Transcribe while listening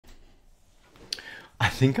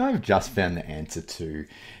think I've just found the answer to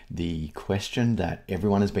the question that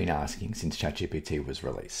everyone has been asking since ChatGPT was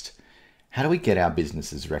released. How do we get our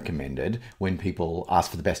businesses recommended when people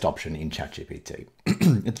ask for the best option in ChatGPT?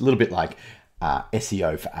 It's a little bit like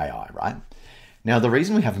SEO for AI, right? Now, the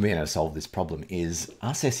reason we haven't been able to solve this problem is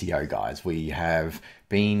us SEO guys, we have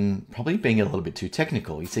been probably being a little bit too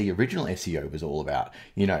technical. You see, original SEO was all about,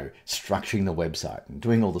 structuring the website and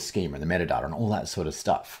doing all the schema and the metadata and all that sort of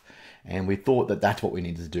stuff. And we thought that that's what we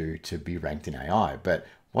needed to do to be ranked in AI. But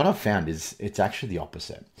what I've found is it's actually the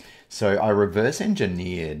opposite. So I reverse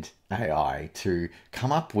engineered AI to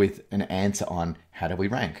come up with an answer on how do we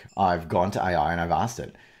rank. I've gone to AI and I've asked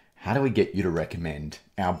it, how do we get you to recommend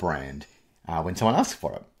our brand when someone asks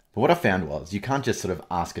for it? But what I found was you can't just sort of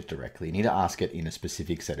ask it directly. You need to ask it in a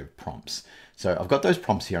specific set of prompts. So I've got those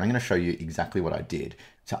prompts here. I'm going to show you exactly what I did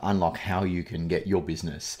to unlock how you can get your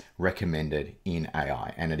business recommended in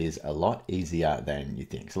AI. And it is a lot easier than you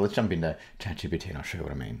think. So let's jump into ChatGPT and I'll show you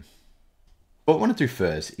what I mean. What we want to do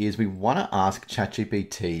first is we want to ask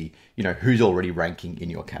ChatGPT, who's already ranking in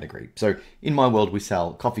your category. So in my world, we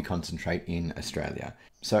sell coffee concentrate in Australia.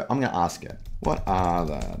 So I'm going to ask it, what are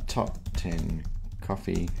the top 10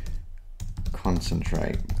 coffee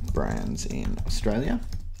concentrate brands in Australia?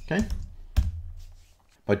 Okay.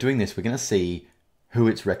 By doing this, we're going to see who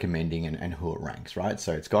it's recommending and who it ranks, right?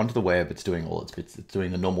 So it's gone to the web, it's doing all its bits, it's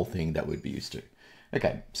doing the normal thing that we'd be used to.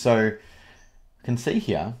 Okay, so you can see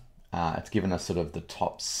here, it's given us sort of the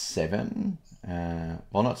top 7,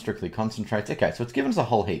 well, not strictly concentrates. Okay, so it's given us a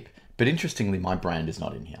whole heap, but interestingly, my brand is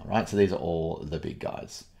not in here, right? So these are all the big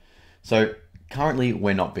guys. So currently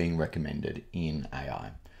we're not being recommended in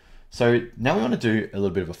AI. So now we want to do a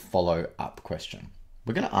little bit of a follow-up question.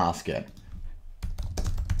 We're going to ask it,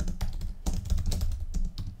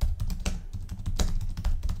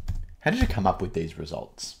 how did you come up with these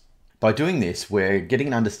results? By doing this, we're getting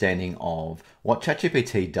an understanding of what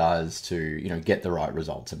ChatGPT does to, get the right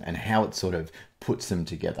results and how it sort of puts them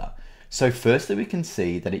together. So firstly, we can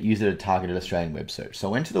see that it used a targeted Australian web search. So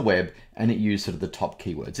I went to the web and it used sort of the top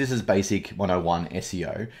keywords. This is basic 101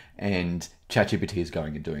 SEO and ChatGPT is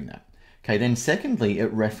going and doing that. Okay, then secondly,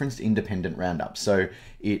 it referenced independent roundups. So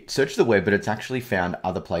it searched the web, but it's actually found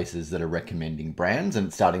other places that are recommending brands and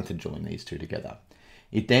it's starting to join these two together.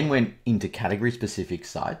 It then went into category specific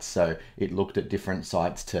sites. So it looked at different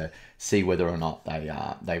sites to see whether or not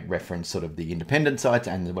they reference sort of the independent sites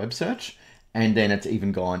and the web search. And then it's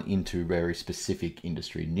even gone into very specific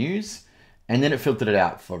industry news. And then it filtered it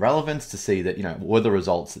out for relevance to see that, were the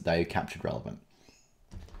results that they captured relevant.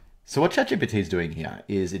 So what ChatGPT is doing here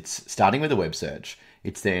is it's starting with a web search.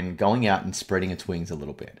 It's then going out and spreading its wings a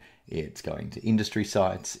little bit. It's going to industry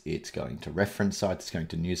sites, it's going to reference sites, it's going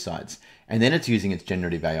to news sites, and then it's using its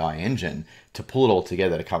generative AI engine to pull it all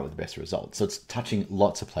together to come up with the best results. So it's touching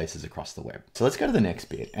lots of places across the web. So let's go to the next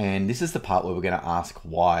bit, and this is the part where we're going to ask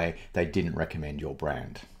why they didn't recommend your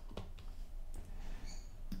brand.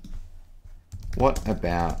 What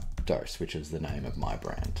about Dose, which is the name of my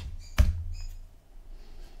brand?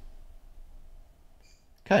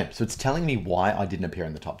 Okay, so it's telling me why I didn't appear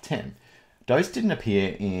in the top 10. Dose didn't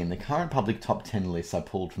appear in the current public top 10 lists I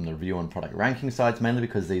pulled from the review and product ranking sites, mainly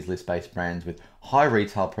because these list-based brands with high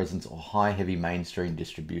retail presence or high heavy mainstream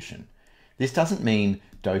distribution. This doesn't mean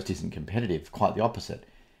Dose isn't competitive, quite the opposite.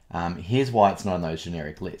 Here's why it's not on those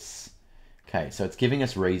generic lists. Okay, so it's giving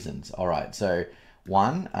us reasons. All right, so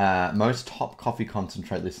one, most top coffee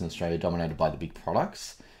concentrate lists in Australia are dominated by the big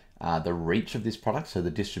products, the reach of this product, so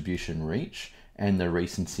the distribution reach, and the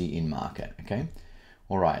recency in market, okay?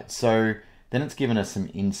 All right, so then it's given us some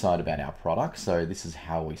insight about our product. So this is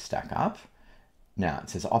how we stack up. Now it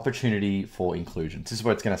says opportunity for inclusion. This is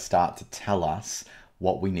where it's going to start to tell us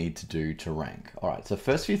what we need to do to rank. All right, so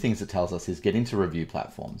first few things it tells us is get into review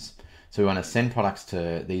platforms. So we want to send products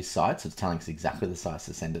to these sites. It's telling us exactly the sites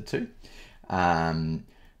to send it to.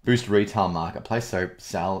 Boost retail marketplace. So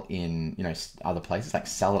sell in, other places, like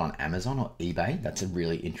sell it on Amazon or eBay. That's a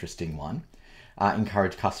really interesting one.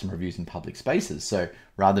 Encourage customer reviews in public spaces. So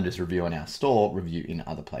rather than just review in our store, review in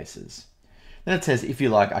other places. Then it says, if you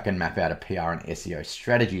like, I can map out a PR and SEO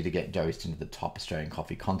strategy to get Dosed into the top Australian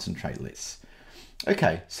coffee concentrate lists.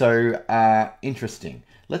 Okay, so interesting.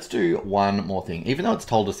 Let's do one more thing. Even though it's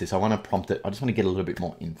told us this, I want to prompt it. I just want to get a little bit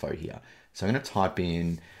more info here. So I'm going to type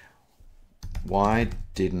in, why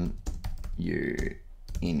didn't you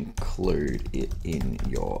include it in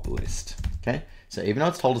your list? Okay, so even though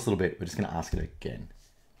it's told us a little bit, we're just going to ask it again.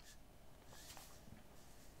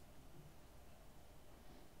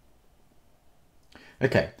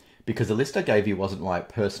 Okay, because the list I gave you wasn't my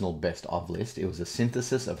personal best of list. It was a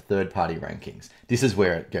synthesis of third-party rankings. This is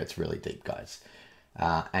where it gets really deep, guys.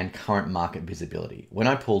 and current market visibility. When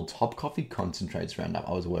I pulled top coffee concentrates roundup,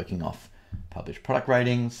 I was working off published product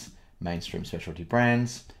ratings, mainstream specialty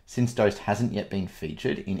brands. Since Dosed hasn't yet been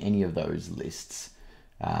featured in any of those lists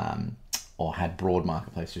or had broad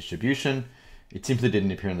marketplace distribution, it simply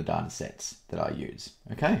didn't appear in the data sets that I use.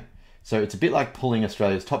 Okay, so it's a bit like pulling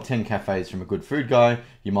Australia's top 10 cafes from a good food guy.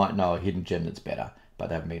 You might know a hidden gem that's better, but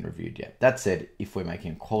they haven't been reviewed yet. That said, if we're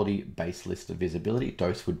making a quality-based list of visibility,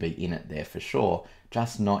 Dose would be in it there for sure,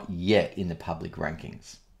 just not yet in the public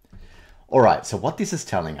rankings. All right, so what this is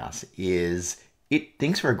telling us is it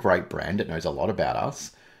thinks we're a great brand, it knows a lot about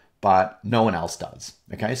us, but no one else does.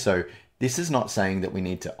 Okay, so this is not saying that we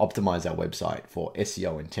need to optimize our website for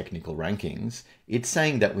SEO and technical rankings. It's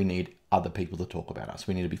saying that we need other people to talk about us.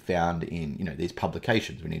 We need to be found in, these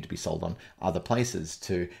publications. We need to be sold on other places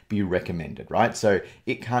to be recommended, right? So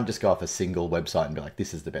it can't just go off a single website and be like,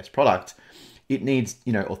 this is the best product. It needs,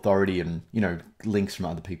 authority and, links from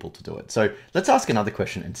other people to do it. So let's ask another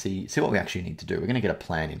question and see what we actually need to do. We're going to get a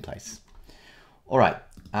plan in place. All right.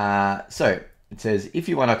 So it says, if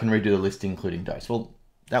you want, I can redo the list, including Dose. Well,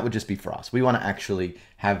 that would just be for us. We want to actually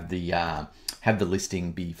have the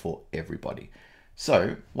listing be for everybody.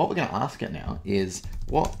 So what we're going to ask it now is,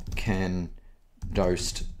 what can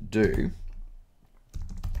Dosed do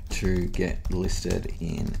to get listed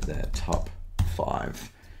in the top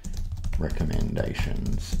 5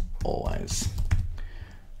 recommendations always?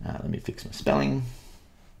 Let me fix my spelling.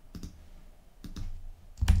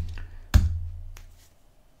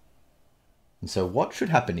 And so what should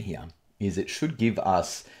happen here is it should give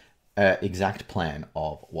us an exact plan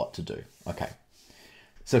of what to do. Okay.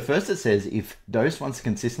 So first it says, if Dose wants to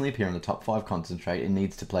consistently appear in the top 5 concentrate, it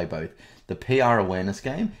needs to play both the PR awareness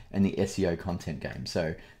game and the SEO content game.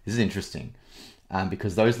 So this is interesting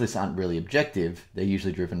because those lists aren't really objective. They're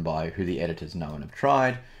usually driven by who the editors know and have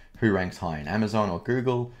tried, who ranks high in Amazon or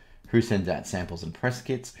Google, who sends out samples and press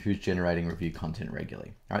kits, who's generating review content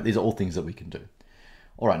regularly. All right, these are all things that we can do.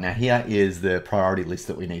 All right, now here is the priority list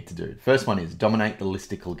that we need to do. First one is dominate the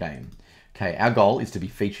listicle game. Okay, our goal is to be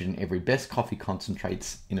featured in every best coffee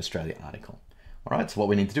concentrates in Australia article. All right, so what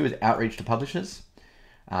we need to do is outreach to publishers,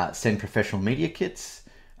 send professional media kits,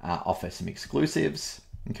 offer some exclusives.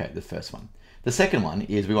 Okay, the first one. The second one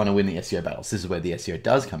is we want to win the SEO battles. This is where the SEO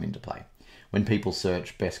does come into play. When people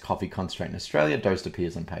search best coffee concentrate in Australia, Dosed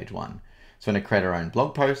appears on page 1. So we're going to create our own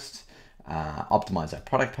blog posts, optimize our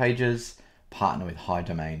product pages, partner with high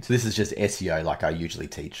domain. So this is just SEO like I usually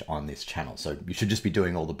teach on this channel. So you should just be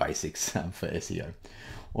doing all the basics for SEO.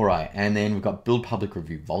 All right, and then we've got build public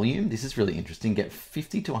review volume. This is really interesting. Get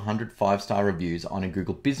 50 to 100 5-star reviews on a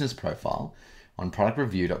Google business profile on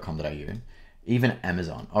productreview.com.au, even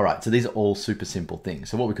Amazon. All right, so these are all super simple things.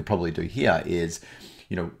 So what we could probably do here is,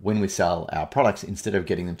 when we sell our products, instead of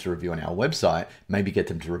getting them to review on our website, maybe get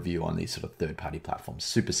them to review on these sort of third-party platforms.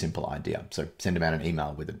 Super simple idea. So send them out an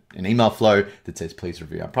email with an email flow that says, please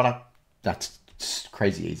review our product. That's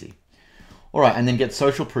crazy easy. All right, and then get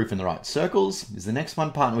social proof in the right circles is the next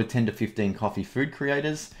one. Partner with 10 to 15 coffee food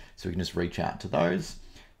creators. So we can just reach out to those,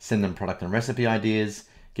 send them product and recipe ideas,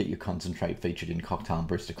 get your concentrate featured in cocktail and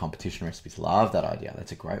barista competition recipes. Love that idea.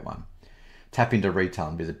 That's a great one. Tap into retail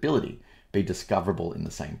and visibility. Be discoverable in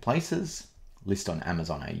the same places. List on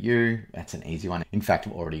Amazon AU. That's an easy one. In fact,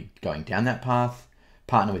 we're already going down that path.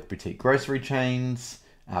 Partner with boutique grocery chains.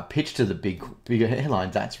 Pitch to the bigger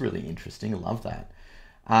airlines. That's really interesting. I love that.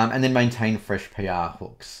 And then maintain fresh PR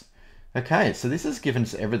hooks. Okay, so this has given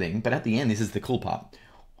us everything, but at the end, this is the cool part.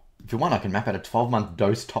 If you want, I can map out a 12-month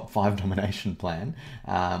Dose top 5 domination plan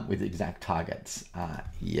with exact targets.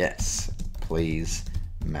 Yes, please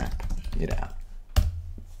map it out.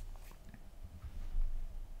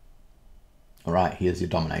 All right, here's your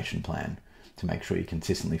domination plan to make sure you're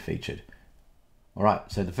consistently featured. All right,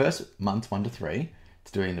 so the first month, 1 to 3,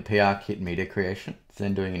 it's doing the PR kit media creation. It's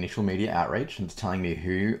then doing initial media outreach, and it's telling me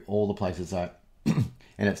who all the places are, and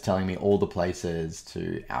it's telling me all the places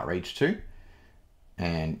to outreach to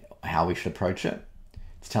and how we should approach it.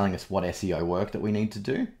 It's telling us what SEO work that we need to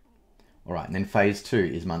do. All right, and then phase 2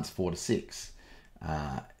 is months 4 to 6.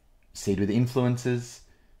 Seed with influencers,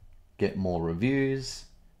 get more reviews,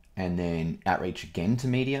 and then outreach again to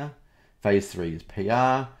media. Phase 3 is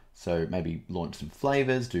PR. So maybe launch some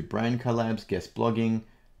flavors, do brand collabs, guest blogging.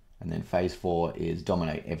 And then phase 4 is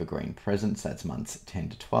dominate evergreen presence. That's months 10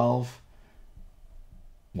 to 12.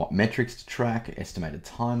 What metrics to track, estimated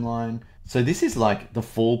timeline. So this is like the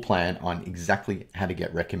full plan on exactly how to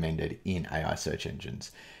get recommended in AI search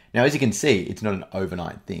engines. Now, as you can see, it's not an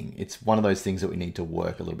overnight thing. It's one of those things that we need to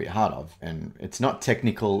work a little bit hard of. And it's not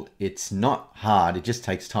technical, it's not hard, it just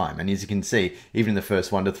takes time. And as you can see, even in the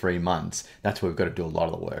first 1 to 3 months, that's where we've got to do a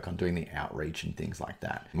lot of the work on doing the outreach and things like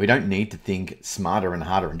that. We don't need to think smarter and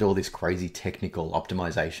harder and do all this crazy technical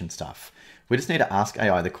optimization stuff. We just need to ask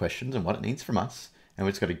AI the questions and what it needs from us. And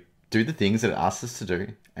we've just got to do the things that it asks us to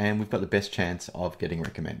do. And we've got the best chance of getting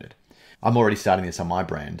recommended. I'm already starting this on my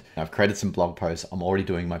brand. I've created some blog posts. I'm already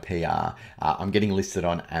doing my PR. I'm getting listed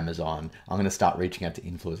on Amazon. I'm going to start reaching out to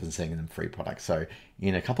influencers and sending them free products. So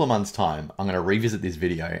in a couple of months' time, I'm going to revisit this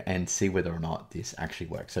video and see whether or not this actually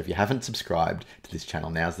works. So if you haven't subscribed to this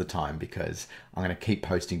channel, now's the time, because I'm going to keep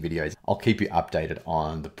posting videos. I'll keep you updated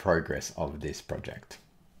on the progress of this project.